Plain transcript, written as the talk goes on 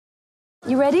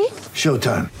You ready?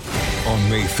 Showtime. On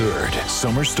May 3rd,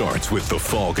 summer starts with The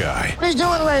Fall Guy. Let's do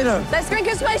it later. Let's drink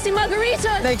a spicy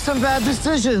margarita. Make some bad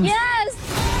decisions. Yes!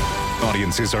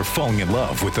 Audiences are falling in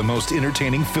love with the most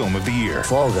entertaining film of the year.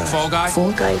 Fall Guy. Fall Guy?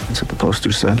 Fall guy. That's what the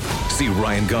poster said. See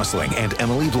Ryan Gosling and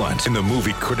Emily Blunt in the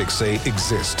movie critics say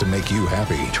exists to make you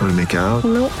happy. Trying to make it out?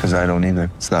 Nope. Because I don't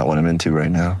either. It's not what I'm into right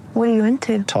now. What are you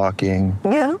into? Talking.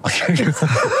 Yeah.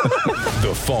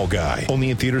 The Fall Guy.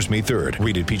 Only in theaters May 3rd.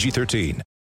 Rated PG-13.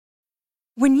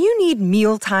 When you need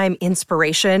mealtime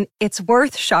inspiration, it's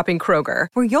worth shopping Kroger,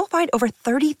 where you'll find over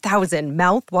 30,000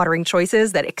 mouth-watering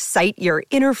choices that excite your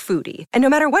inner foodie. And no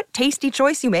matter what tasty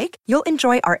choice you make, you'll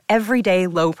enjoy our everyday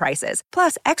low prices,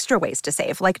 plus extra ways to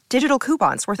save, like digital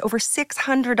coupons worth over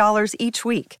 $600 each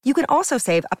week. You can also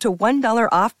save up to $1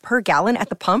 off per gallon at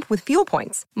the pump with fuel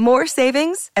points. More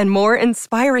savings and more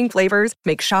inspiring flavors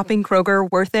make shopping Kroger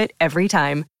worth it every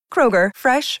time. Kroger,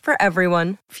 fresh for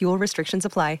everyone. Fuel restrictions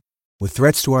apply. With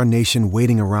threats to our nation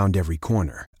waiting around every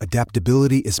corner,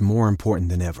 adaptability is more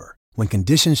important than ever. When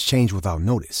conditions change without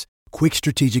notice, quick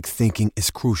strategic thinking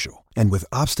is crucial. And with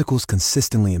obstacles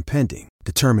consistently impending,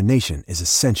 determination is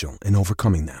essential in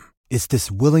overcoming them. It's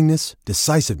this willingness,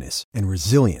 decisiveness, and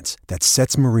resilience that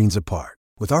sets Marines apart.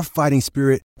 With our fighting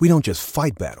spirit, we don't just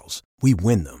fight battles, we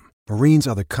win them. Marines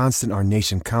are the constant our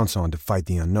nation counts on to fight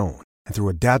the unknown. And through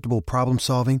adaptable problem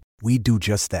solving, we do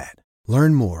just that.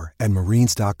 Learn more at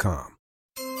marines.com.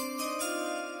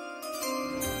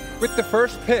 With the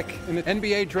first pick in the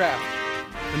NBA draft,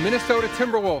 the Minnesota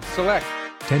Timberwolves select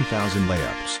 10,000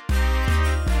 layups.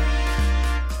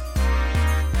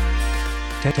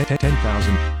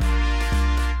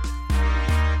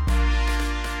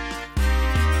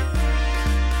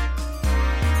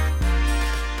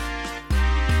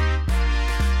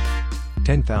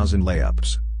 10,000.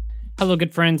 layups. Hello,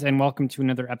 good friends, and welcome to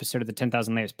another episode of the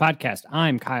 10,000 Layups podcast.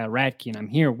 I'm Kyle Radke, and I'm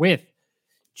here with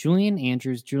Julian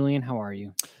Andrews. Julian, how are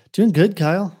you? Doing good,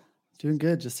 Kyle. Doing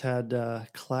good. Just had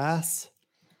class.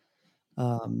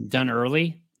 Done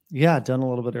early? Yeah, done a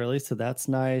little bit early, so that's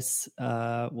nice.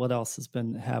 What else has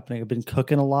been happening? I've been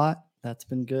cooking a lot. That's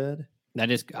been good.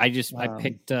 That is, I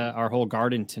picked our whole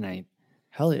garden tonight.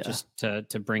 Hell yeah! Just to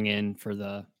bring in for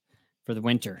the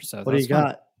winter. So what do you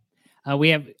got? We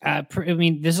have,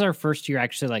 this is our first year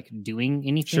actually like doing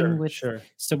anything Sure.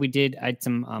 So I had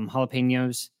some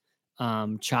jalapenos,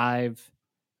 chive,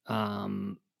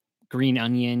 green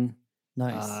onion,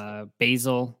 Nice.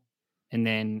 Basil, and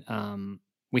then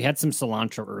we had some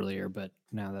cilantro earlier, but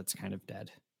now that's kind of dead.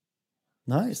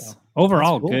 Nice. So,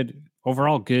 overall, cool. good.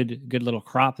 Overall, good little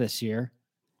crop this year.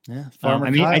 Yeah,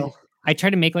 Farmer Kyle. I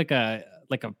tried to make like a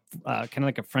kind of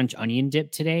like a French onion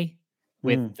dip today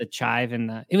with the chive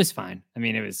and it was fine. I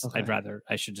mean, it was. Okay.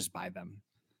 I should just buy them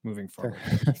moving forward.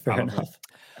 Fair enough.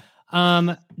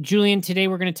 Julian, today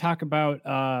we're going to talk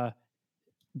about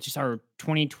just our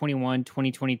 2021,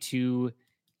 2022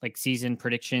 like season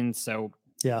predictions. So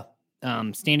yeah,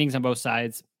 standings on both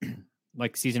sides,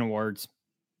 like season awards,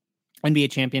 NBA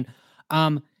champion.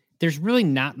 There's really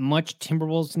not much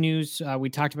Timberwolves news. We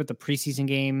talked about the preseason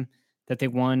game that they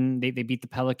won. They beat the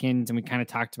Pelicans, and we kind of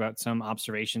talked about some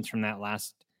observations from that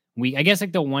last week. I guess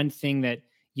like the one thing that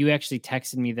you actually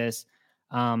texted me this.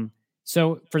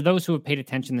 So for those who have paid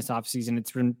attention this offseason,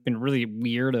 it's been really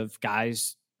weird of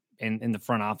guys in the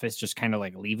front office just kind of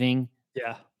like leaving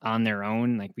on their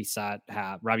own. Like we saw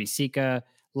Robbie Sika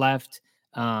left.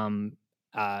 And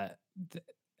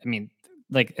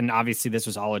obviously this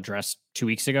was all addressed 2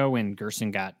 weeks ago when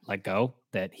Gerson got let go,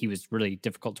 that he was really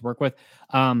difficult to work with.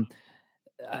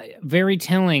 Very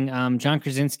telling. John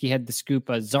Krasinski had the scoop.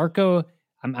 Zarko,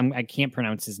 I can't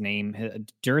pronounce his name.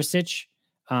 Duricic.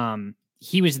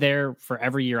 He was there for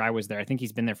every year I was there. I think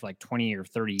he's been there for like 20 or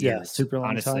 30 years. Yeah, super long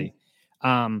honestly.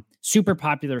 time. Super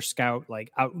popular scout,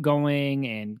 like outgoing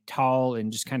and tall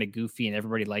and just kind of goofy, and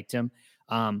everybody liked him.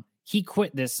 He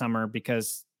quit this summer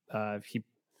because he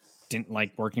didn't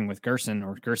like working with Gerson,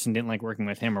 or Gerson didn't like working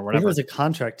with him, or whatever. It was a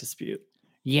contract dispute.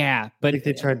 Yeah, but I think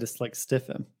they tried to like stiff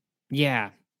him. Yeah,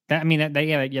 I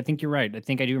think you're right. I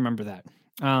think I do remember that.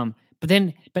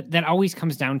 But that always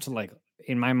comes down to like,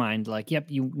 in my mind, like, yep,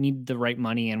 you need the right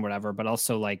money and whatever, but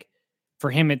also like for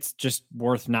him, it's just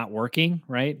worth not working,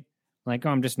 right? Like,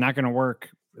 oh, I'm just not going to work.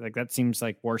 Like that seems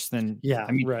like worse than,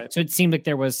 right. So it seemed like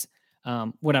there was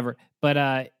whatever,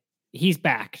 but he's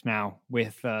back now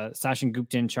with Sachin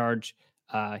Gupta in charge.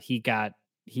 He got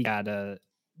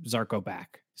Zarko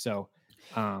back. So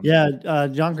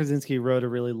John Krasinski wrote a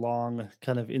really long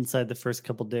kind of inside the first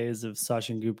couple days of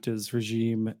Sachin Gupta's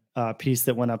regime piece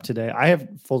that went up today. I have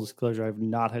full disclosure, I have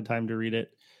not had time to read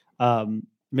it.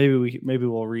 maybe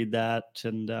we'll read that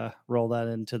and roll that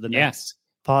into the next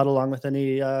pod along with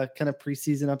any kind of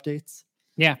preseason updates.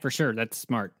 Yeah, for sure. That's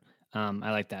smart.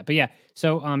 I like that. But yeah,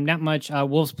 so not much.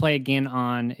 Wolves play again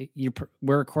on.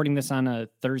 We're recording this on a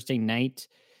Thursday night,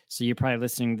 so you're probably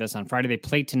listening to this on Friday. They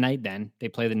play tonight. Then they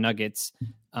play the Nuggets.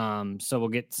 So we'll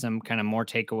get some kind of more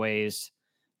takeaways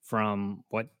from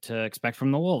what to expect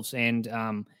from the Wolves. And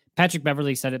Patrick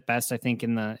Beverley said it best, I think, it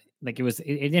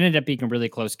ended up being a really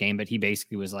close game, but he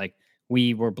basically was like,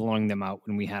 we were blowing them out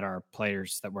when we had our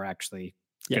players that were actually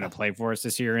going to play for us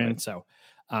this year. Right. And so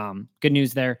good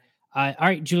news there. All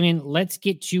right, Julian, let's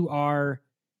get to our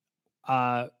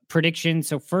predictions.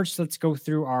 So first, let's go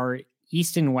through our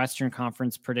East and Western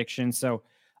Conference predictions. So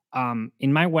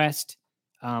in my West,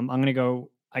 I'm going to go,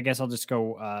 I guess I'll just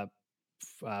go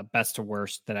best to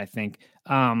worst that I think.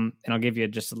 And I'll give you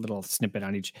just a little snippet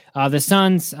on each. The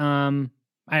Suns,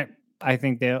 I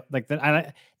think they like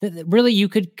that. Really, you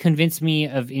could convince me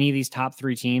of any of these top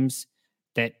three teams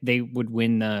that they would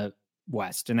win the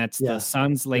West, and that's the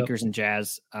Suns, Lakers, and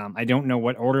Jazz. I don't know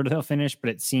what order they'll finish, but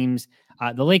it seems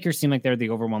the Lakers seem like they're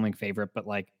the overwhelming favorite, but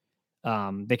like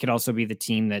they could also be the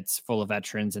team that's full of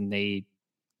veterans and they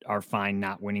are fine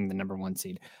not winning the number 1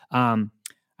 seed. I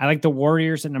like the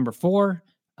Warriors at number 4,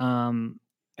 the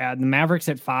Mavericks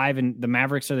at 5, and the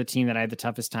Mavericks are the team that I had the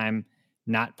toughest time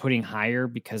not putting higher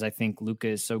because I think Luka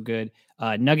is so good.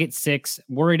 Nuggets 6,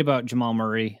 worried about Jamal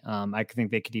Murray. I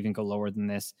think they could even go lower than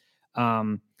this.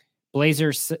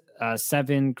 Blazers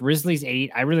 7, Grizzlies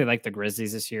 8. I really like the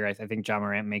Grizzlies this year. I think Ja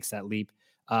Morant makes that leap.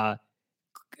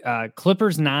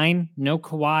 Clippers 9, no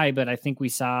Kawhi, but I think we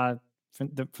saw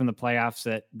from the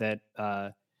playoffs that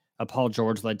a Paul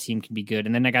George led team can be good.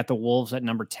 And then I got the Wolves at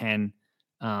number 10.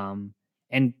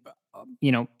 And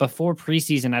before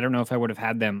preseason, I don't know if I would have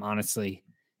had them honestly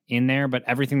in there, but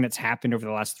everything that's happened over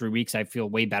the last 3 weeks, I feel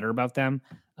way better about them.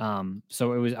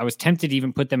 So I was tempted to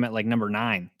even put them at like number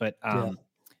 9, but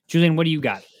Julian, what do you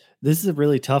got? This is a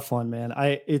really tough one, man.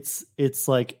 It's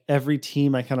like every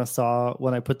team I kind of saw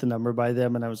when I put the number by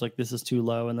them and I was like, this is too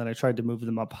low. And then I tried to move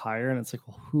them up higher and it's like,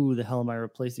 well, who the hell am I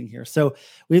replacing here? So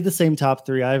we have the same top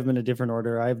 3. I have them in a different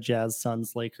order. I have Jazz,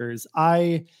 Suns, Lakers.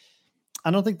 I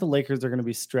don't think the Lakers are going to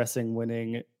be stressing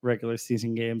winning regular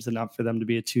season games enough for them to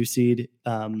be a 2 seed.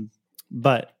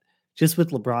 But just with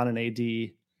LeBron and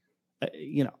AD,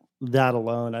 that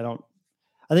alone,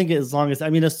 I think as long as,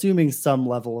 assuming some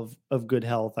level of good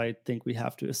health, I think we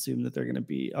have to assume that they're going to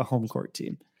be a home court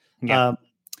team. Yeah.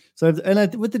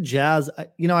 With the Jazz,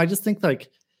 I just think like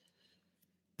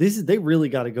they really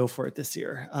got to go for it this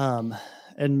year.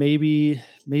 And maybe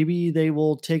they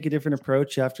will take a different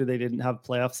approach after they didn't have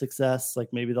playoff success.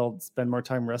 Like maybe they'll spend more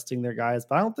time resting their guys,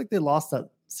 but I don't think they lost that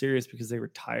series because they were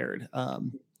tired.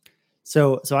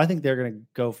 So I think they're going to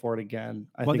go for it again.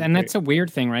 And that's a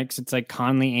weird thing, right? Because it's like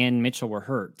Conley and Mitchell were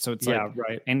hurt. So it's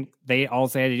right. And all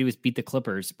they had to do was beat the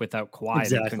Clippers without Kawhi.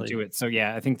 Exactly. They couldn't do it. So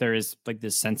yeah, I think there is like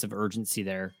this sense of urgency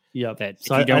there. Yeah. That if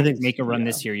you don't make a run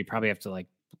this year, you probably have to like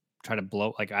try to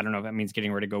blow. Like, I don't know if that means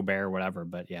getting rid of Gobert or whatever,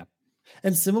 but yeah.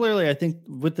 And similarly, I think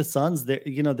with the Suns,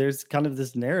 there's kind of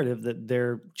this narrative that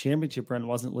their championship run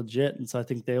wasn't legit. And so I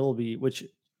think they will be, which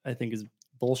I think is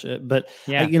bullshit. But,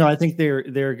 yeah, I think they're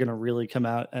going to really come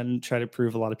out and try to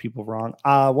prove a lot of people wrong.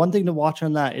 One thing to watch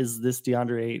on that is this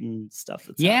DeAndre Ayton stuff.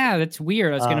 That's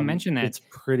weird. I was going to mention that. It's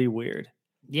pretty weird.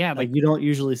 Yeah. Like you don't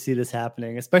usually see this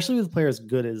happening, especially with a player as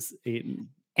good as Ayton.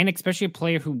 And especially a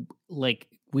player who, like,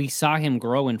 we saw him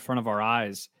grow in front of our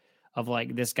eyes. Of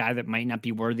like this guy that might not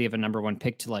be worthy of a number 1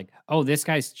 pick to like, oh, this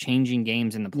guy's changing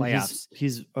games in the playoffs.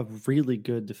 He's a really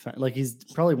good defender. Like he's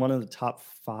probably one of the top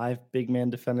 5 big man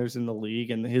defenders in the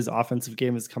league, and his offensive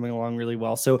game is coming along really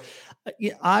well. So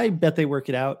I bet they work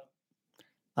it out,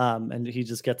 and he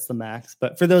just gets the max.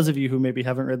 But for those of you who maybe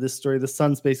haven't read this story, the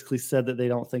Suns basically said that they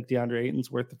don't think DeAndre Ayton's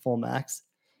worth the full max.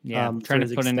 Yeah, trying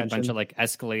to put in a bunch of like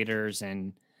escalators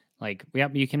and like,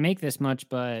 you can make this much,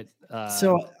 but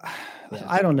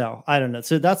I don't know.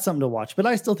 So that's something to watch, but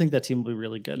I still think that team will be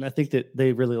really good. And I think that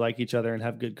they really like each other and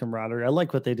have good camaraderie. I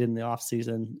like what they did in the off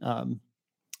season.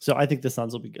 So I think the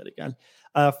Suns will be good again.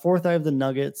 4th, I have the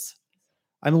Nuggets.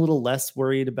 I'm a little less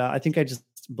worried about, I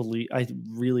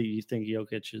really think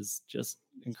Jokic is just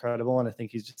incredible. And I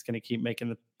think he's just going to keep making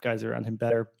the guys around him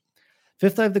better.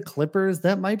 5th, I have the Clippers.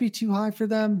 That might be too high for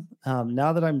them.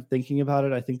 Now that I'm thinking about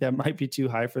it, I think that might be too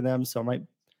high for them. So I might,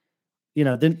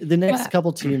 the next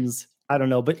couple teams, I don't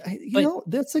know, but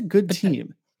that's a good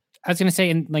team. I was going to say,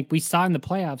 and like we saw in the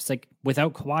playoffs, like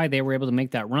without Kawhi, they were able to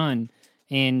make that run.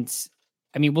 And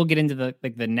I mean, we'll get into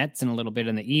the Nets in a little bit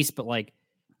in the East, but like,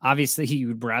 obviously you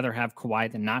would rather have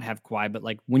Kawhi than not have Kawhi. But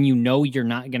like, when you're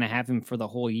not going to have him for the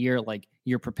whole year, like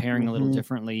you're preparing a little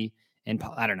differently. And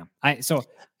I don't know. I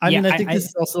think this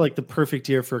is also like the perfect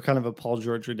year for kind of a Paul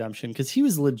George redemption, because he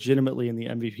was legitimately in the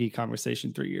MVP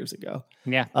conversation 3 years ago.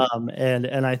 Yeah.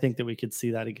 And I think that we could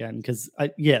see that again, because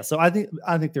so I think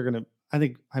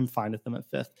I'm fine with them at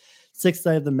 5th. 6th,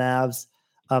 I have the Mavs.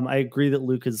 I agree that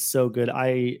Luke is so good.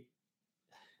 I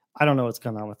don't know what's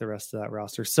going on with the rest of that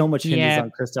roster. So much hinges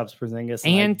on Kristaps Porzingis,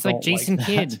 and like Jason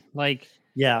Kidd. Like,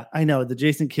 yeah, I know the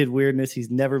Jason Kidd weirdness. He's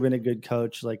never been a good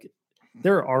coach. Like,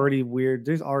 there's already weird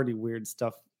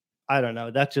stuff. I don't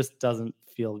know. That just doesn't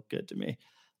feel good to me.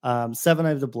 7, I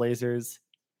have the Blazers.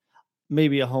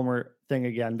 Maybe a homer thing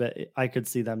again, but I could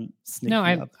see them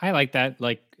sneaking up. I like that.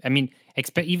 Like, I mean,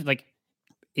 especially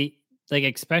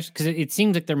because it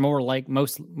seems like they're more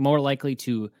likely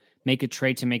to make a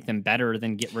trade to make them better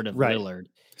than get rid of Lillard.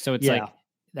 So it's like,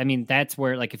 I mean, that's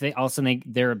where, like, if they also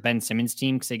they're a Ben Simmons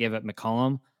team because they give up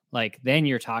McCollum, like, then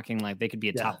you're talking like they could be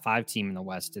a top 5 team in the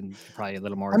West and probably a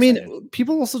little more.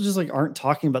 People also just like aren't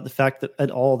talking about the fact that at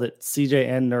all that CJ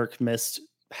and Nurk missed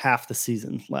half the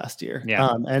season last year.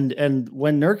 Yeah. And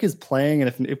when Nurk is playing, and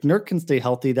if Nurk can stay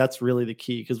healthy, that's really the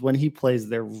key, because when he plays,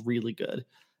 they're really good.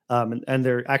 And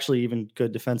they're actually even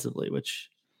good defensively, which,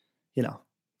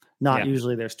 not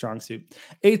usually their strong suit.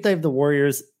 8th, I have the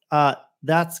Warriors.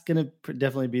 That's going to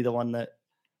definitely be the one that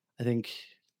I think.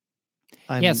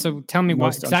 So tell me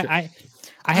why.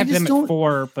 I have them at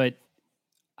 4, but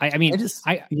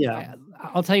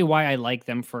I'll tell you why I like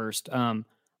them first.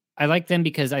 I like them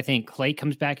because I think Clay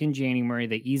comes back in January.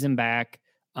 They ease him back.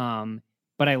 But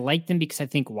I like them because I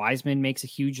think Wiseman makes a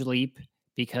huge leap,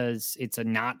 because it's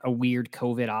not a weird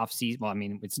COVID off season. Well, I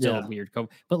mean, it's still a weird COVID,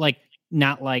 but like,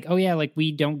 not like, like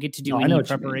we don't get to do any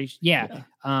preparation.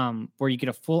 Where you get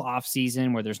a full off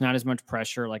season where there's not as much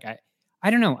pressure. Like,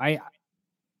 I don't know.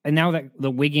 And now that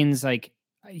the Wiggins, like,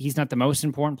 he's not the most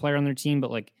important player on their team, but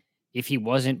like, if he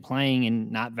wasn't playing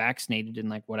and not vaccinated and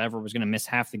like whatever was going to miss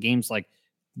half the games, like,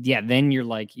 then you're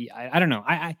like, I don't know.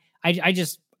 I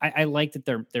like that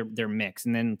they're mixed,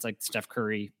 and then it's like Steph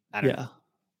Curry. I don't know.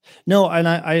 No, and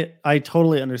I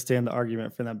totally understand the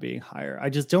argument for them being higher. I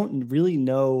just don't really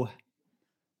know,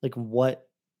 like, what,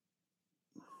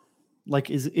 like,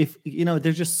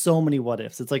 there's just so many what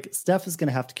ifs. It's like Steph is going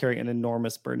to have to carry an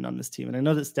enormous burden on this team. And I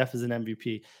know that Steph is an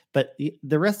MVP, but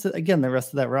the rest of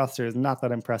that roster is not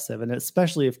that impressive. And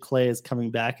especially if Clay is coming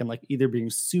back and like either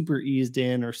being super eased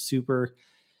in or super,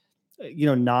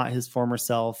 not his former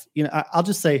self. I'll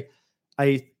just say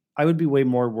I would be way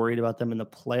more worried about them in the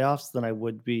playoffs than I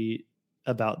would be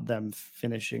about them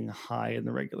finishing high in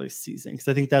the regular season. Because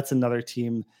I think that's another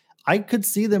team I could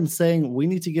see them saying, we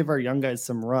need to give our young guys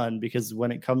some run, because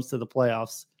when it comes to the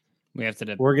playoffs,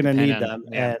 we're going to need them,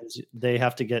 and they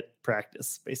have to get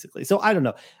practice, basically. So I don't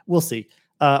know. We'll see.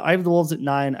 I have the Wolves at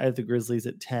 9. I have the Grizzlies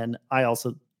at 10. I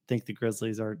also think the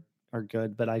Grizzlies are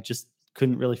good, but I just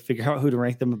couldn't really figure out who to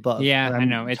rank them above. Yeah, I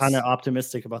know. It's kind of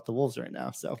optimistic about the Wolves right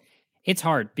now. So it's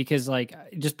hard because, like,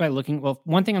 just by looking,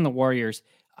 one thing on the Warriors,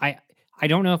 I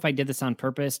don't know if I did this on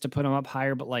purpose to put them up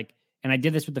higher, but like, and I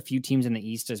did this with a few teams in the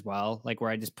East as well, like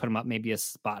where I just put them up maybe a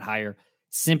spot higher,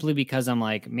 simply because I'm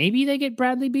like, maybe they get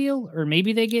Bradley Beal, or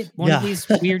maybe they get one of these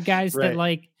weird guys that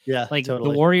like totally.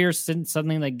 The Warriors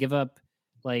suddenly like give up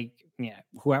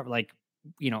whoever, like,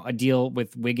 a deal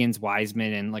with Wiggins,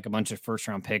 Wiseman, and like a bunch of first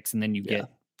round picks, and then you get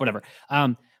whatever.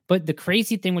 But the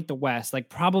crazy thing with the West, like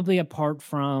probably apart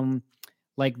from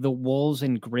like the Wolves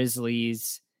and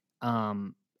Grizzlies,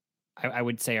 I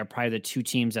would say are probably the two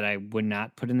teams that I would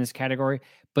not put in this category.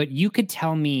 But you could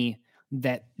tell me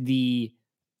that the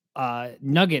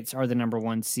Nuggets are the number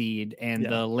 1 seed and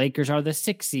the Lakers are the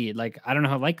 6th seed. Like, I don't know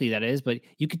how likely that is, but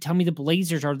you could tell me the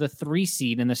Blazers are the 3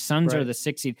 seed and the Suns are the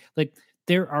 6th seed. Like,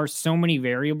 there are so many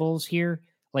variables here.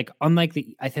 Like, unlike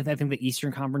I think the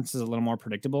Eastern Conference is a little more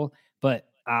predictable, but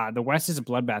the West is a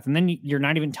bloodbath. And then you're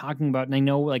not even talking about, and I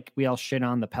know like we all shit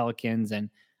on the Pelicans, and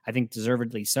I think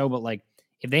deservedly so, but like,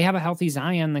 if they have a healthy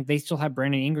Zion, like they still have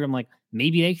Brandon Ingram, like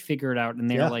maybe they figure it out and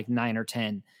they're like 9 or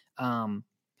 10.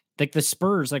 Like the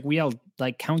Spurs, like we all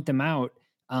like count them out.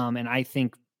 And I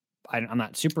think I'm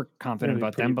not super confident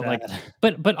about them, but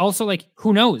bad. but also like,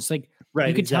 who knows? Like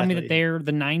you could tell me that they're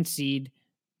the 9 seed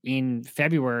in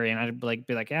February, and I'd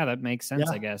be like, yeah, that makes sense,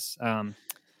 I guess. All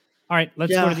right,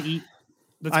 let's go to the East.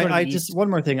 Just one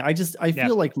more thing. I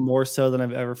feel like more so than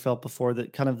I've ever felt before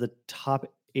that kind of the top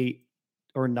 8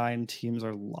 or 9 teams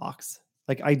are locks.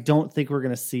 Like, I don't think we're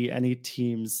going to see any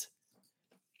teams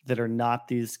that are not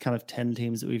these kind of 10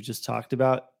 teams that we've just talked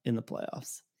about in the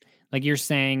playoffs. Like you're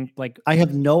saying, like I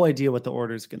have no idea what the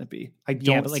order is going to be. I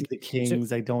don't but see like the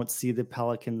Kings. I don't see the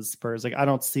Pelicans, Spurs. Like I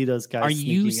don't see those guys. are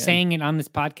you sneaking in. saying it on this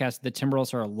podcast? The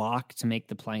Timberwolves are a lock to make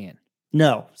the play-in?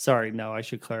 No, sorry, no. I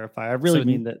should clarify. I really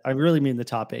mean that. I really mean the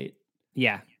top 8.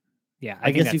 Yeah.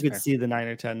 I guess you could see the 9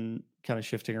 or 10 kind of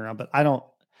shifting around, but I don't.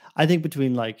 I think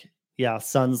between like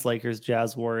Suns, Lakers,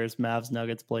 Jazz, Warriors, Mavs,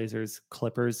 Nuggets, Blazers,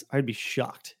 Clippers, I'd be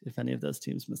shocked if any of those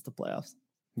teams missed the playoffs.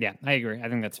 Yeah, I agree. I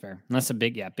think that's fair. Unless a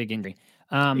big injury.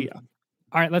 All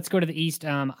right, let's go to the East.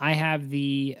 I have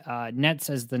the Nets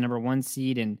as the number 1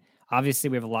 seed, and obviously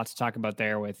we have a lot to talk about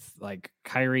there with like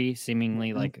Kyrie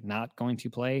seemingly like not going to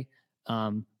play,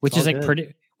 which is like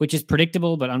which is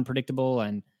predictable but unpredictable.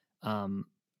 And I'll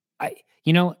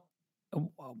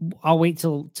wait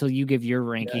till you give your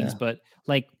rankings, but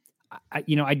like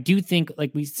I do think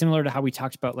like similar to how we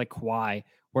talked about like Kawhi,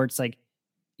 where it's like,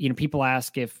 people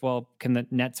ask can the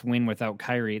Nets win without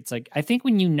Kyrie? It's like, I think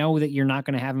when you know that you're not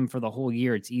going to have him for the whole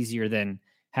year, it's easier than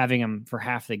having him for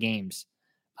half the games.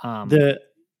 When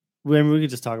we could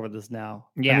just talk about this now.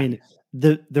 Yeah. I mean,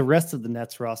 the rest of the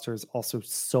Nets roster is also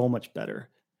so much better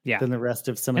than the rest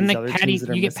of some of these other teams that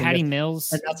are get Patty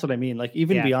Mills. And that's what I mean. Like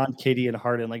even beyond Katie and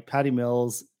Harden, like Patty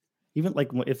Mills, even like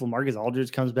if LaMarcus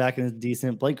Aldridge comes back and is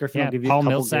decent, Blake Griffin will give you a couple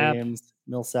Millsap. games.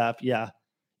 Millsap, yeah.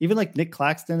 Even like Nick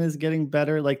Claxton is getting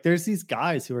better. Like there's these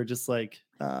guys who are just like,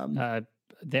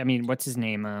 what's his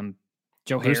name?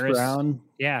 Joe Bruce Harris. Brown.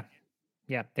 Yeah.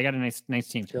 They got a nice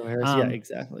team. Joe Harris. Yeah,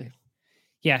 exactly.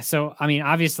 Yeah. So, I mean,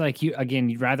 obviously like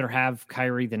you'd rather have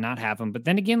Kyrie than not have him. But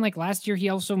then again, like last year, he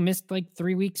also missed like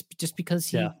 3 weeks just because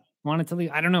he wanted to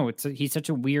leave. I don't know. He's such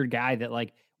a weird guy that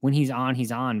like when he's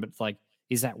on, but it's like,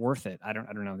 is that worth it? I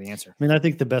don't know the answer. I mean, I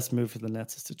think the best move for the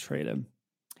Nets is to trade him.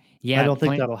 Yeah, I don't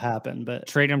think that'll happen, but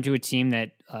trade him to a team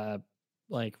that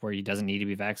like where he doesn't need to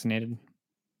be vaccinated.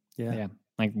 Yeah,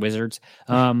 like Wizards.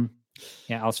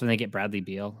 Also they get Bradley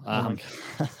Beal.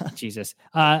 Jesus.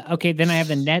 Okay, then I have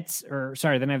the Nets,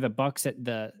 then I have the Bucks at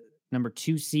the number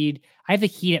 2 seed. I have the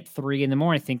Heat at 3, and the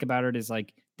more I think about it, is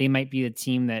like they might be the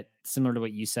team that, similar to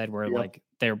what you said, where like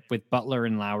they're with Butler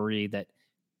and Lowry, that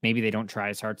maybe they don't try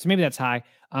as hard. So maybe that's high.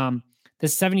 The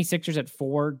 76ers at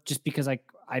 4, just because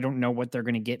I don't know what they're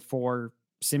going to get for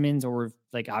Simmons, or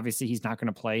like, obviously he's not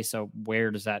going to play. So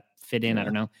where does that fit in? I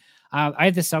don't know. I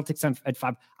have the Celtics at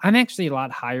 5. I'm actually a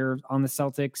lot higher on the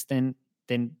Celtics than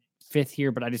 5th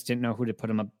here, but I just didn't know who to put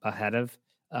them ahead of.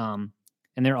 And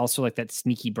they're also like that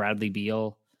sneaky Bradley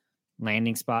Beal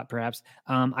landing spot, perhaps.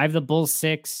 I have the Bulls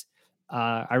 6.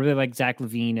 I really like Zach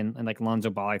LaVine and like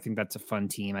Lonzo Ball. I think that's a fun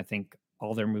team. I think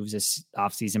all their moves this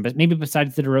offseason, but maybe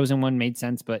besides the DeRozan one made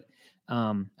sense, but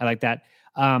I like that.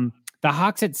 The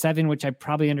Hawks at 7, which I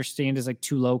probably understand is like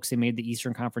too low because they made the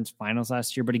Eastern Conference Finals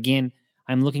last year. But again,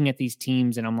 I'm looking at these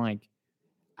teams and I'm like,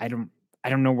 I don't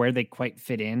know where they quite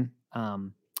fit in.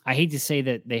 I hate to say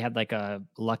that they had like a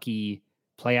lucky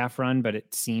playoff run, but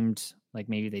it seemed like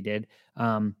maybe they did.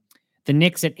 The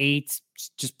Knicks at 8,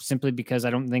 just simply because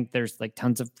I don't think there's like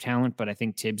tons of talent, but I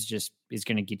think Tibbs just is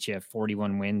going to get you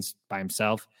 41 wins by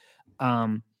himself.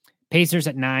 Pacers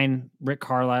at 9, Rick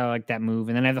Carlisle, I like that move.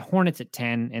 And then I have the Hornets at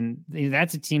 10, and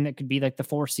that's a team that could be like the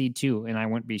 4 seed too, and I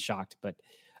wouldn't be shocked. But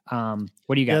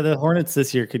what do you got? Yeah, the Hornets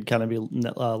this year could kind of be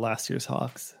last year's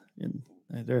Hawks, and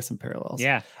there are some parallels.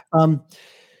 Yeah.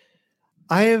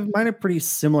 I have mine are pretty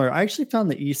similar. I actually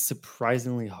found the East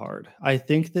surprisingly hard. I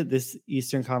think that this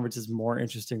Eastern Conference is more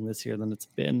interesting this year than it's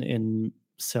been in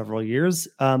several years.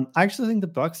 I actually think the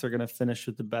Bucks are going to finish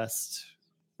with the best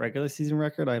regular season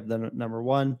record. I have them at number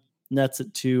 1. Nets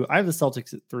at 2. I have the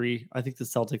Celtics at 3. I think the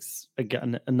Celtics,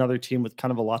 again, another team with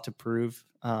kind of a lot to prove.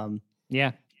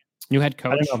 New head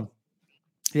coach.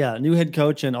 New head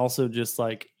coach, and also just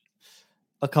like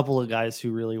a couple of guys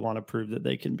who really want to prove that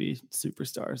they can be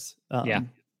superstars.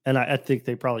 And I think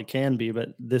they probably can be,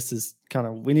 but this is kind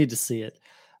of, we need to see it.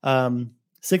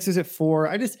 Sixers at 4.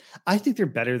 I think they're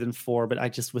better than 4, but I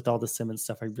just, with all the Simmons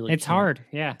stuff, it's hard.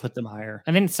 Put them higher.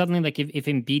 And then suddenly, like if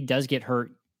Embiid does get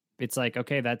hurt, it's like,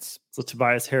 okay, that's the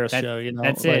Tobias Harris show,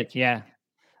 That's like, it. Yeah.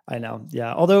 I know.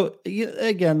 Yeah. Although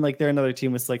again, like they're another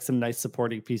team with like some nice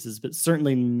supporting pieces, but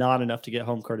certainly not enough to get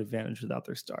home court advantage without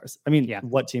their stars. I mean,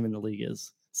 what team in the league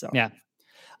is? So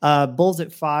Bulls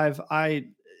at 5. I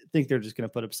think they're just going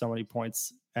to put up so many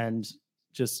points and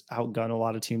just outgun a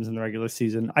lot of teams in the regular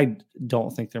season. I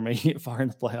don't think they're making it far in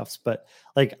the playoffs, but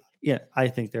I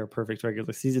think they're a perfect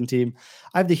regular season team.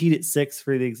 I have the Heat at 6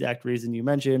 for the exact reason you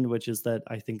mentioned, which is that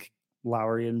I think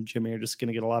Lowry and Jimmy are just going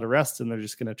to get a lot of rest, and they're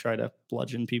just going to try to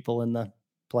bludgeon people in the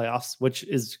playoffs, which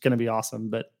is going to be awesome,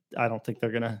 but I don't think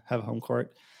they're going to have home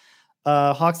court.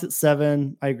 Hawks at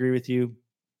 7. I agree with you.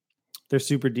 They're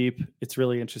super deep. It's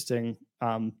really interesting.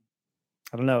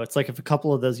 I don't know. It's like if a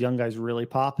couple of those young guys really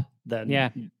pop, then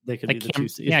they could like be the Cam, 2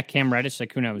 seed. Yeah, Cam Reddish,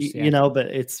 like who knows? You know, but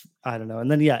it's, I don't know. And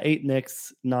then 8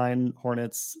 Knicks, 9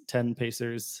 Hornets, 10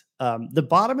 Pacers. The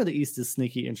bottom of the East is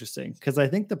sneaky interesting because I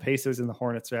think the Pacers and the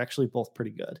Hornets are actually both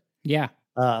pretty good. Yeah.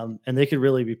 And they could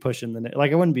really be pushing the,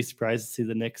 like, I wouldn't be surprised to see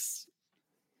the Knicks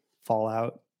fall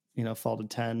out, fall to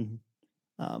 10.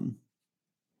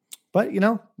 But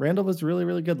Randall was really,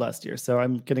 really good last year. So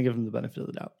I'm going to give him the benefit of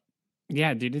the doubt.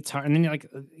 Yeah, dude, it's hard. And then like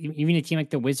even a team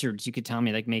like the Wizards, you could tell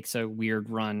me like makes a weird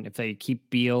run if they keep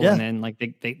Beal and then like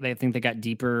they think they got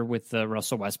deeper with the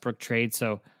Russell Westbrook trade.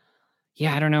 So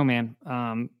yeah, I don't know, man.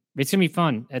 It's gonna be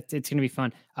fun. It's gonna be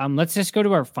fun. Let's just go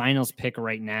to our finals pick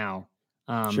right now.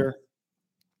 Sure.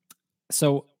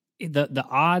 So the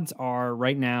odds are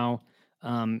right now,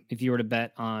 if you were to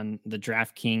bet on the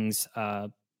DraftKings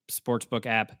sportsbook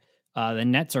app, the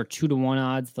Nets are 2-1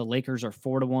 odds. The Lakers are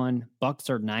 4-1. Bucks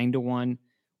are 9-1.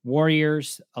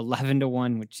 Warriors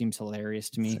 11-1, which seems hilarious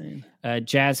to me.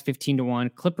 Jazz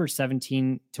 15-1. Clippers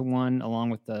 17-1, along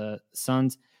with the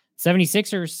Suns.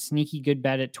 76ers sneaky good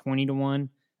bet at 20-1.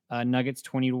 Nuggets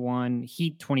 20-1.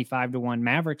 Heat 25-1.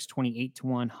 Mavericks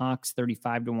 28-1. Hawks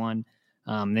 35-1.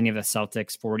 Then you have the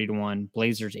Celtics 40-1.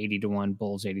 Blazers 80-1.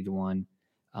 Bulls 80-1.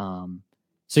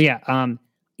 So yeah, I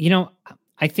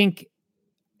think.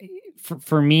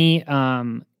 For me,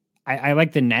 I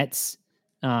like the Nets.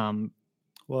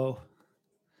 Whoa.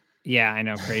 Yeah, I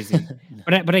know, crazy.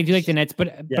 but I do like the Nets.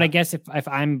 But I guess if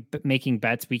I'm making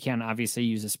bets, we can obviously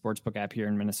use a sportsbook app here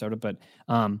in Minnesota. But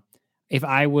if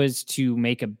I was to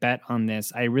make a bet on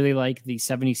this, I really like the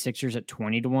 76ers at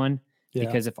 20-1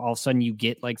 because if all of a sudden you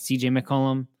get like CJ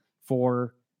McCollum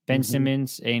for Ben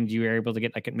Simmons and you are able to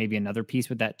get like maybe another piece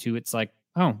with that too, it's like,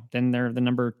 oh, then they're the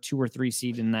number 2 or 3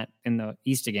 seed in the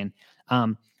East again.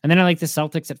 And then I like the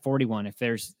Celtics at 41. If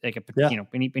there's like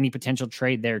any potential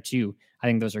trade there too, I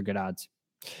think those are good odds.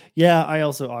 Yeah, I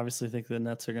also obviously think the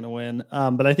Nets are going to win.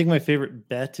 But I think my favorite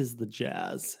bet is the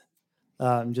Jazz.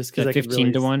 Just because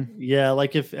 15-1. Yeah,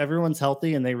 like if everyone's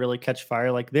healthy and they really catch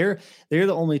fire, like they're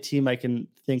the only team I can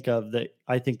think of that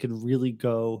I think could really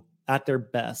go at their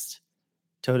best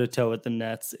toe-to-toe with the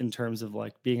Nets in terms of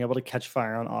like being able to catch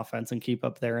fire on offense and keep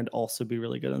up there and also be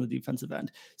really good on the defensive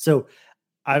end. So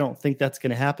I don't think that's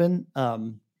going to happen. But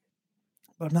I'm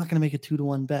not going to make a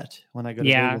 2-1 bet when I go to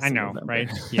Vegas I know, right?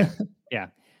 Yeah.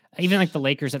 Even like the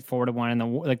Lakers at 4-1 and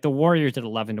the Warriors at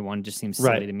 11-1 just seems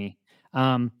silly to me.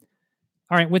 All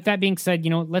right. With that being said,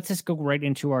 let's just go right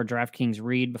into our DraftKings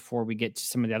read before we get to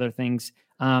some of the other things.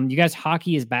 You guys,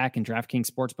 hockey is back, and DraftKings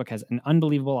Sportsbook has an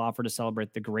unbelievable offer to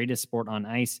celebrate the greatest sport on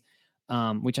ice,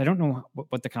 which I don't know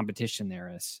what the competition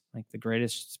there is. Like the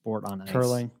greatest sport on ice.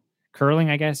 Curling,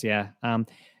 I guess. Yeah.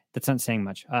 That's not saying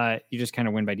much. You just kind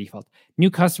of win by default. New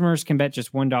customers can bet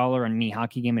just $1 on any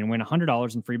hockey game and win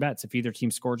 $100 in free bets if either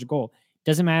team scores a goal.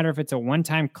 Doesn't matter if it's a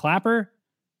one-time clapper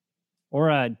or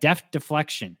a deft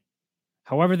deflection.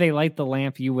 However they light the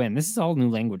lamp, you win. This is all new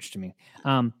language to me.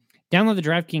 Download the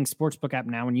DraftKings Sportsbook app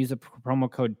now and use the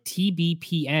promo code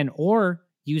TBPN or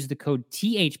use the code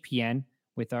THPN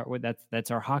that's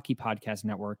our hockey podcast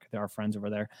network. They're our friends over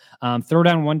there. Throw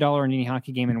down $1 in any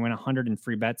hockey game and win 100 in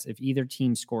free bets if either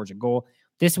team scores a goal.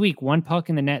 This week, one puck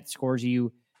in the net scores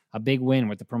you a big win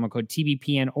with the promo code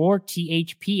TBPN or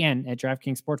THPN at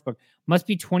DraftKings Sportsbook. Must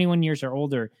be 21 years or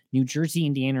older. New Jersey,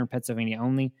 Indiana, and Pennsylvania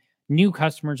only. New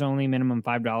customers only. Minimum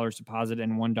 $5 deposit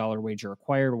and $1 wager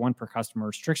required. One per customer.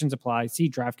 Restrictions apply. See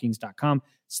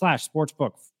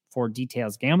DraftKings.com/sportsbook for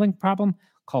details. Gambling problem?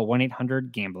 Call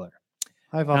 1-800-GAMBLER.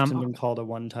 I've often been called a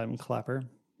one-time clapper.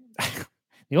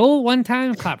 The old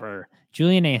one-time clapper,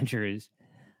 Julian Andrews.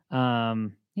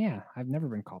 Yeah, I've never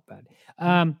been called that.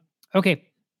 Okay.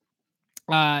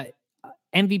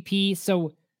 MVP.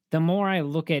 So the more I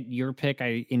look at your pick,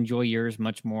 I enjoy yours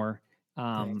much more.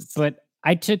 But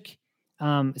I took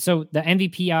so the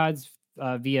MVP odds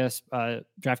via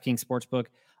DraftKings Sportsbook.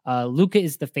 Luka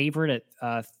is the favorite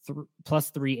at plus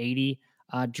 380.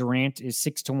 Durant is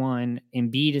 6-1.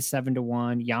 Embiid is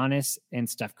 7-1. Giannis and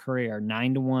Steph Curry are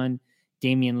 9-1.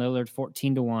 Damian Lillard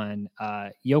 14-1.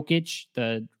 Jokic,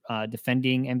 the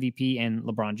defending MVP, and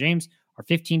LeBron James are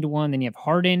 15-1. Then you have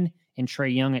Harden and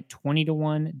Trae Young at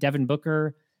 20-1. Devin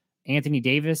Booker, Anthony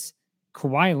Davis,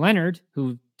 Kawhi Leonard,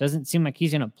 who doesn't seem like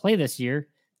he's going to play this year.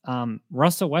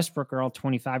 Russell Westbrook are all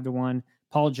 25-1.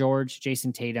 Paul George,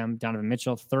 Jason Tatum, Donovan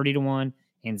Mitchell 30-1,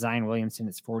 and Zion Williamson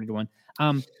is 40-1.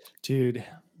 Dude,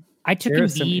 I took there are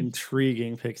Embiid. Some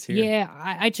intriguing picks here. Yeah,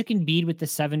 I took Embiid with the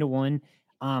 7-1.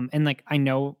 And like I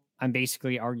know I'm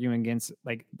basically arguing against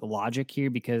like the logic here,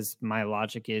 because my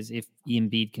logic is if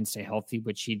Embiid can stay healthy,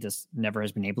 which he just never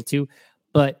has been able to,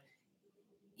 but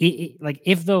like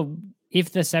if the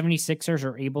 76ers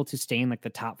are able to stay in like the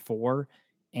top 4,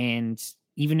 and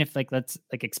even if like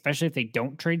especially if they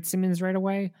don't trade Simmons right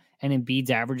away and Embiid's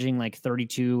averaging like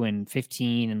 32 and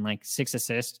 15 and like 6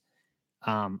 assists,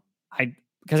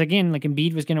 because again, like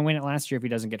Embiid was going to win it last year if he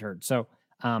doesn't get hurt. So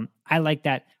I like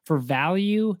that for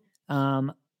value.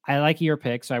 I like your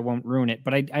pick, so I won't ruin it.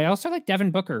 But I also like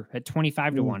Devin Booker at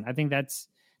 25-1. I think that's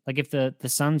like if the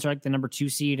Suns are like the number 2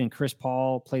 seed and Chris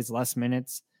Paul plays less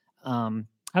minutes.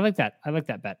 I like that. I like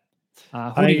that bet.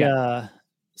 Who do you got?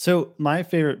 So my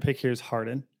favorite pick here is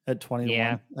Harden at 21.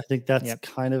 Yeah. I think that's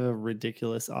kind of a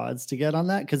ridiculous odds to get on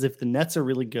that, because if the Nets are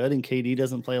really good and KD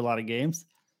doesn't play a lot of games,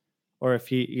 or if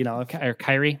he, or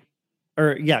Kyrie,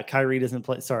 Kyrie doesn't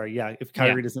play. Sorry, if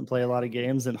Kyrie doesn't play a lot of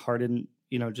games and Harden,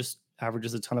 just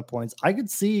averages a ton of points, I could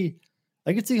see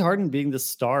Harden being the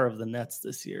star of the Nets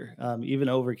this year, even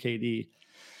over KD.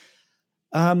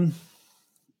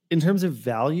 In terms of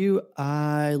value,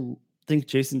 I think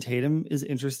Jason Tatum is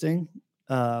interesting.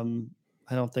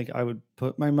 I don't think I would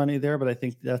put my money there, but I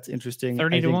think that's interesting.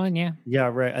 30-1, yeah. Yeah,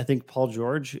 right. I think Paul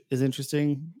George is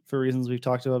interesting for reasons we've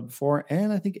talked about before,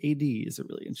 and I think AD is a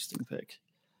really interesting pick.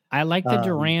 I like the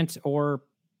Durant, or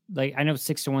like I know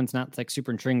 6-1 is not like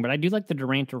super intriguing, but I do like the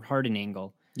Durant or Harden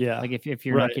angle. Yeah, like if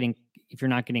you're not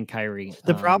getting Kyrie.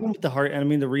 The problem with the Harden, I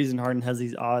mean, the reason Harden has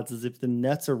these odds is if the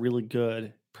Nets are really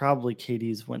good, probably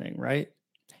KD's winning, right?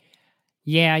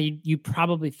 Yeah, you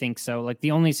probably think so. Like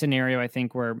the only scenario I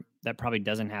think where that probably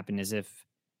doesn't happen is if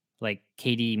like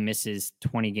KD misses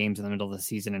 20 games in the middle of the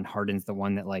season and Harden's the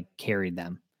one that like carried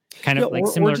them. Kind of like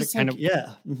similar to kind of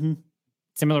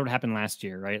similar to what happened last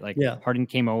year, right? Like Harden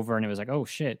came over and it was like, oh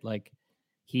shit, like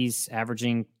he's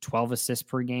averaging 12 assists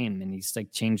per game and he's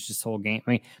like changed his whole game.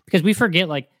 I mean, because we forget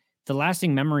like the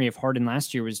lasting memory of Harden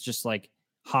last year was just like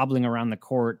hobbling around the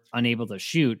court, unable to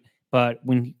shoot. But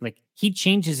when like he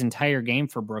changed his entire game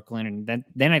for Brooklyn, and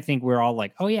then I think we're all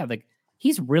like, oh yeah, like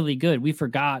he's really good. We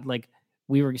forgot, like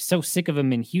we were so sick of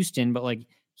him in Houston, but like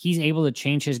he's able to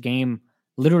change his game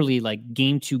literally like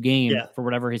game to game for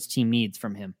whatever his team needs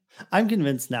from him. I'm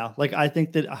convinced now. Like I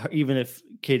think that even if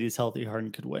KD's healthy,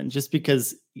 Harden could win, just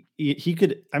because he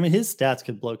could. I mean, his stats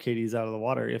could blow KD's out of the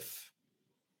water if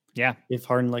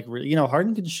Harden like really,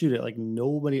 Harden can shoot it like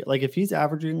nobody. Like if he's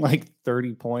averaging like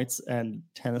 30 points and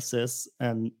 10 assists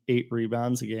and 8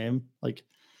 rebounds a game, like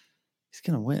he's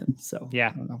gonna win. So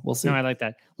yeah, we'll see. No, I like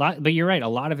that. But you're right. A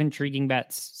lot of intriguing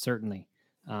bets, certainly.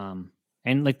 And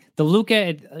like the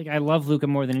Luka, like I love Luka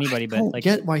more than anybody, but like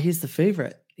get why he's the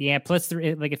favorite. Yeah, plus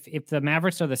like if the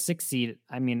Mavericks are the 6th seed,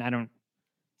 I mean,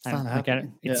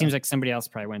 it seems like somebody else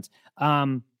probably wins.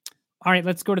 All right,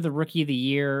 let's go to the Rookie of the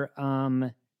Year.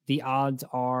 The odds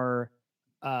are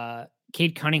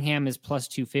Cade Cunningham is plus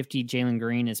 250, Jalen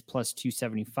Green is plus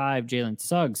 275, Jalen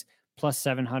Suggs plus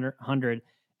 700,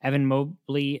 Evan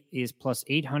Mobley is plus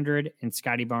 800, and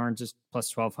Scotty Barnes is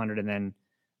plus 1200. And then,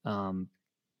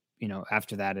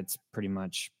 after that, it's pretty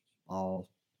much all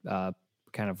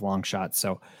kind of long shots.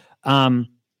 So I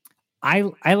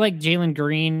like Jalen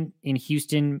Green in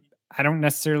Houston. I don't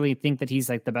necessarily think that he's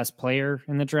like the best player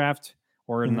in the draft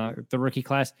or in the rookie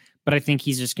class, but I think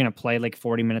he's just going to play like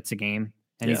 40 minutes a game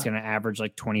and he's going to average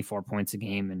like 24 points a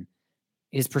game, and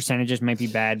his percentages might be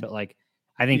bad, but like,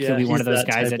 I think he'll be one of those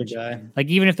guys that like,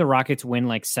 even if the Rockets win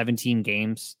like 17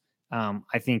 games,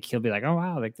 I think he'll be like, oh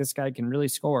wow, like this guy can really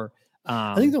score.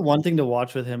 I think the one thing to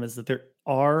watch with him is that there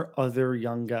are other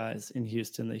young guys in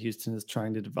Houston that Houston is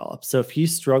trying to develop. So if he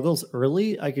struggles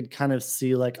early, I could kind of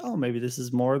see like, oh, maybe this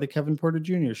is more the Kevin Porter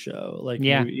Jr. show. Like,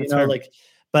 maybe,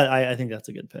 but I think that's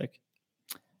a good pick.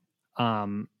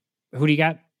 Who do you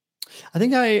got? I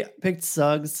think I picked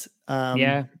Suggs.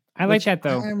 I like that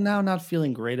though. I'm now not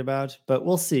feeling great about, but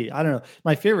we'll see. I don't know.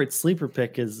 My favorite sleeper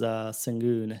pick is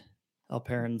Sengun,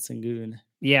 Alperen Sengun.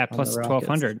 Yeah, plus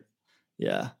 1200.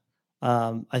 Yeah.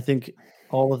 I think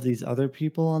all of these other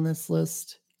people on this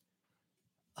list,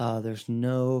 there's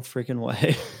no freaking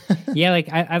way. Yeah, like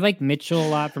I like Mitchell a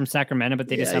lot from Sacramento, but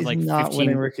they just have like not 15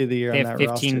 winning Rookie of the Year. They on have that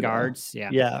 15 roster, guards. though. Yeah.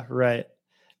 Yeah, right.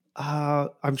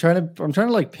 I'm trying to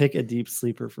like pick a deep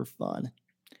sleeper for fun.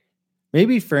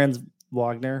 Maybe Franz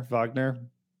Wagner.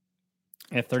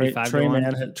 At 35.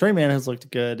 Trey Mann has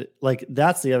looked good. Like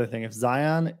that's the other thing. If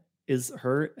Zion is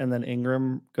hurt and then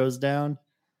Ingram goes down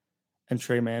and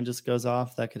Trey Mann just goes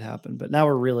off, that could happen. But now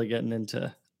we're really getting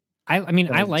into. I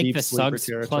like the Suggs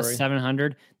plus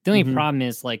 700. The only problem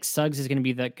is like Suggs is going to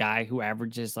be the guy who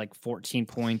averages like 14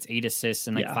 points, 8 assists,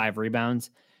 and like 5 rebounds.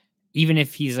 Even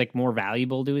if he's like more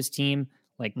valuable to his team,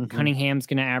 Like Cunningham's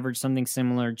going to average something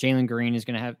similar. Jalen Green is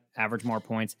going to average more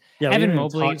points. Yeah, Evan we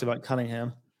Mobley talked about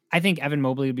Cunningham. I think Evan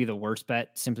Mobley would be the worst bet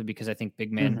simply because I think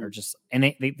big men are just, and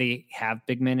they have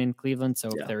big men in Cleveland. So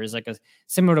if there is like a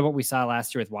similar to what we saw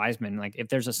last year with Wiseman, like if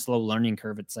there's a slow learning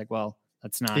curve, it's like, well,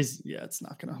 that's not. It's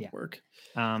not going to work.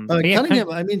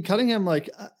 Cunningham, Cunningham, like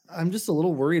I'm just a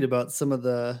little worried about some of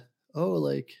the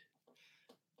like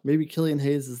maybe Killian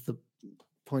Hayes is the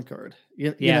point guard.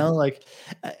 You know, like,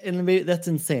 and maybe that's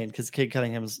insane because Cade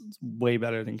Cunningham is way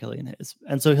better than Killian Hayes,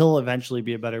 and so he'll eventually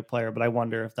be a better player. But I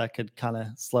wonder if that could kind of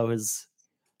slow his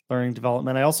learning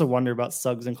development. I also wonder about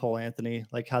Suggs and Cole Anthony,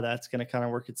 like how that's going to kind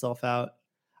of work itself out.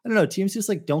 I don't know. Teams just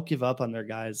like don't give up on their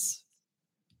guys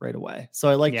right away. So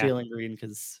I like Jalen Green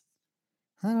because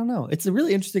I don't know. It's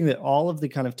really interesting that all of the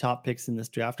kind of top picks in this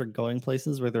draft are going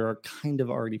places where there are kind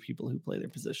of already people who play their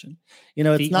position. You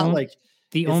know, it's not like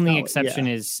the only exception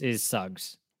is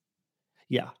Suggs.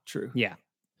 Yeah, true. Yeah.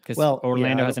 Because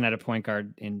Orlando hasn't had a point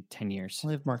guard in 10 years.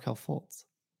 They have Markelle Fultz.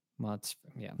 Well, that's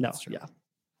true. Yeah.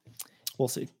 We'll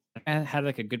see. I had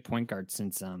like a good point guard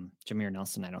since Jameer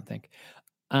Nelson, I don't think.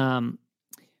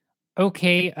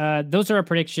 Okay, those are our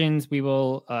predictions. We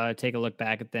will take a look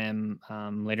back at them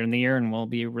later in the year, and we'll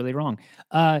be really wrong.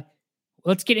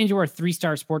 Let's get into our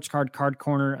 3-star sports card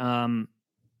corner.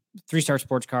 3-star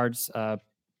sports cards.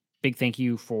 Big thank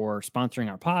you for sponsoring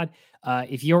our pod.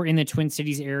 If you're in the Twin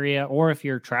Cities area, or if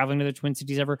you're traveling to the Twin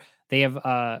Cities ever, they have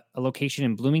a location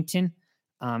in Bloomington,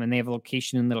 and they have a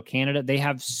location in Little Canada. They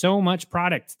have so much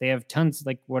product. They have tons,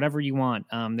 like whatever you want.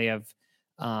 They have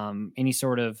any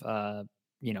sort of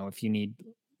if you need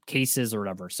cases or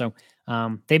whatever. So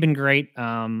they've been great.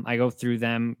 I go through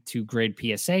them to grade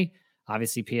PSA.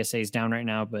 Obviously PSA is down right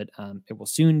now, but it will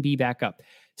soon be back up.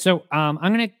 So I'm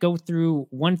going to go through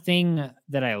one thing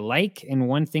that I like and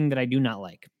one thing that I do not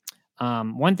like.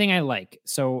 One thing I like.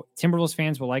 So Timberwolves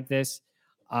fans will like this.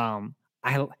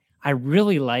 I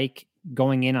really like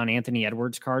going in on Anthony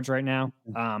Edwards cards right now.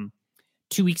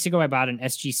 2 weeks ago, I bought an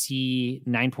SGC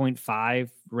 9.5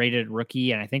 rated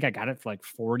rookie, and I think I got it for like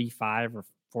 $45 or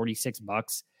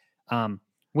 $46.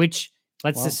 Which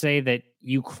let's just say that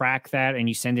you crack that and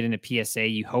you send it into PSA.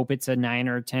 You hope it's a 9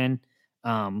 or a 10.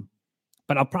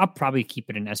 But I'll probably keep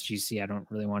it in SGC. I don't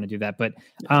really want to do that. But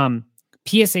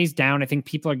PSA's down. I think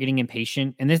people are getting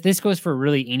impatient, and this goes for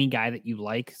really any guy that you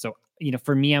like. So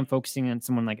for me, I'm focusing on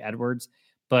someone like Edwards,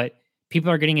 but people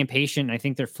are getting impatient. And I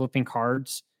think they're flipping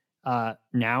cards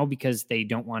now because they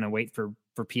don't want to wait for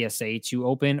PSA to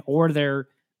open, or they're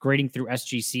grading through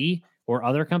SGC or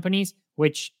other companies,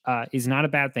 which is not a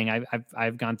bad thing.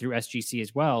 I've gone through SGC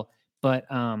as well, but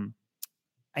I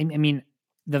mean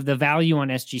the value on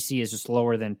SGC is just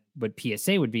lower than what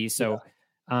PSA would be. So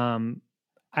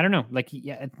I don't know,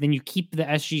 then you keep the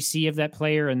SGC of that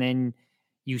player and then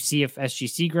you see if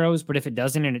SGC grows, but if it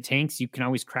doesn't and it tanks, you can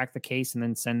always crack the case and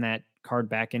then send that card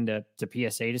back into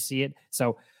PSA to see it.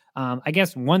 So I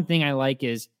guess one thing I like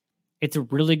is it's a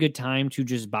really good time to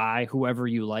just buy whoever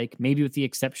you like, maybe with the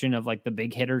exception of like the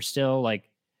big hitters still, like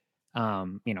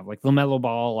like LaMelo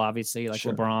Ball, obviously, like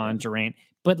LeBron, Durant,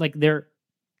 but like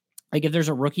if there's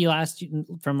a rookie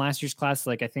from last year's class,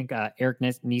 like I think Eric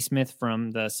Nesmith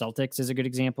from the Celtics is a good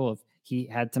example of he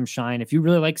had some shine. If you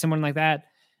really like someone like that,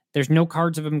 there's no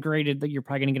cards of him graded that you're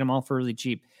probably going to get them all for really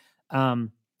cheap.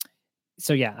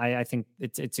 So yeah, I think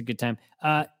it's a good time.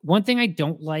 One thing I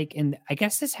don't like, and I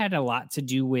guess this had a lot to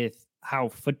do with how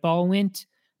football went.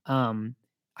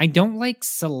 I don't like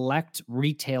select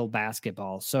retail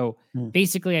basketball. So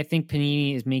basically I think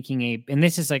Panini is making and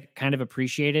this is like kind of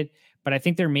appreciated, but I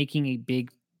think they're making a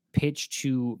big pitch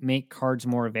to make cards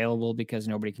more available because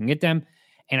nobody can get them.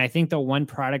 And I think the one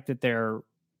product that they're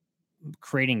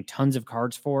creating tons of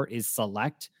cards for is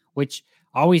Select, which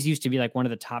always used to be like one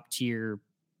of the top tier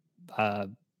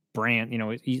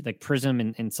brand, like Prism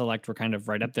and Select were kind of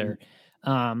right up there.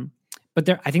 But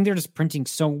I think they're just printing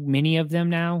so many of them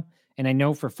now. And I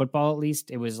know for football, at least,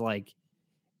 it was like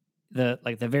the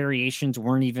variations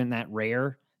weren't even that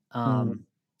rare.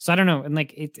 So I don't know. And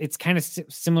like, it's kind of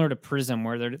similar to Prism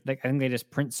where they're like, I think they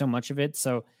just print so much of it.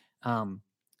 So,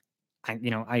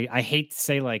 I hate to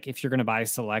say like, if you're going to buy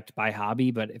Select, buy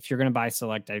Hobby, but if you're going to buy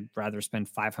Select, I'd rather spend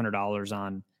 $500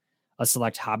 on a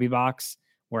Select Hobby box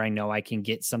where I know I can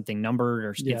get something numbered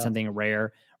or get something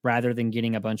rare rather than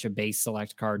getting a bunch of base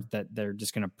Select cards that they're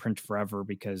just going to print forever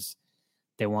because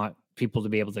they want people to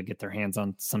be able to get their hands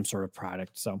on some sort of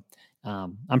product. So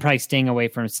I'm probably staying away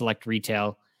from Select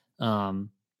retail.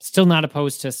 Still not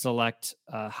opposed to Select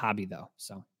Hobby though.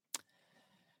 So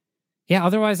yeah,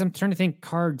 otherwise I'm trying to think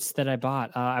cards that I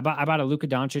bought. I bought a Luka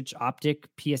Doncic Optic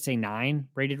PSA 9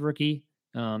 rated rookie.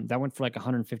 That went for like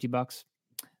 $150.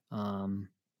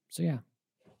 So yeah,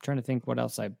 trying to think what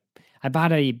else I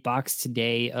bought a box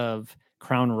today of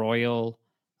Crown Royal.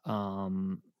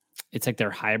 It's like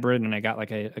their hybrid, and I got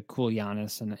like a cool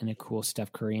Giannis and a cool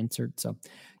Steph Curry insert. So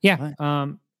yeah,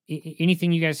 Right.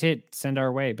 Anything you guys hit, send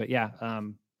our way. But yeah,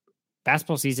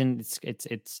 basketball season,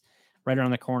 it's right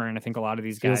around the corner, and I think a lot of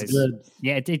these Feels guys, good.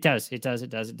 yeah, it does,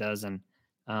 and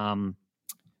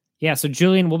yeah. So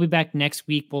Julian, we'll be back next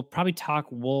week. We'll probably talk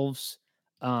Wolves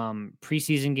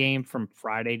preseason game from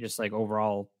Friday, just like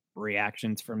overall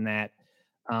reactions from that,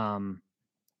 and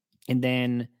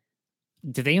then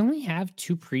do they only have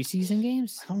 2 preseason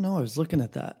games? I don't know. I was looking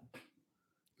at that.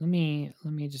 Let me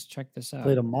just check this out.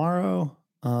 Play tomorrow,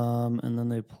 and then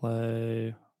they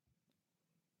play.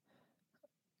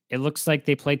 It looks like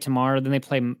they play tomorrow. Then they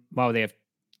play. Wow, they have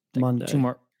like Monday. 2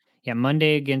 more. Yeah,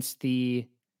 Monday against the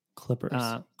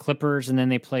Clippers. and then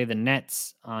they play the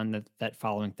Nets on that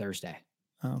following Thursday.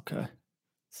 Okay.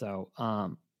 So,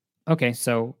 okay,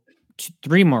 so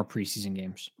 3 more preseason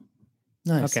games.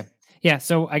 Nice. Okay, yeah.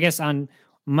 So I guess on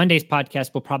Monday's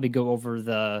podcast we'll probably go over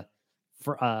the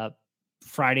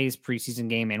Friday's preseason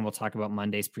game, and we'll talk about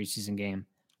Monday's preseason game.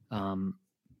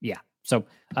 Yeah. So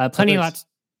plenty of lots.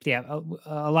 Yeah,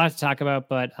 a lot to talk about,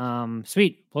 but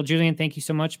sweet. Well, Julian, thank you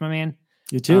so much, my man.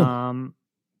 You too.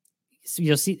 So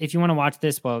you'll see if you want to watch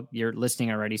this. Well, you're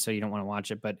listening already, so you don't want to watch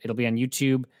it, but it'll be on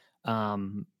YouTube.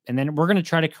 And then we're gonna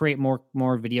try to create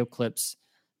more video clips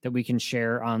that we can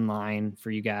share online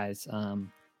for you guys.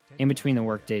 In between the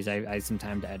work days, I had some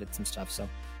time to edit some stuff. So,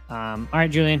 all right,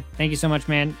 Julian, thank you so much,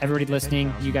 man. Everybody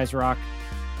listening, you guys rock.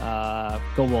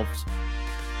 Go Wolves.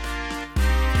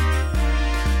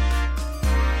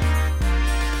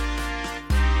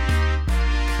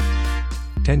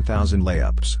 10,000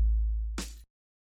 layups.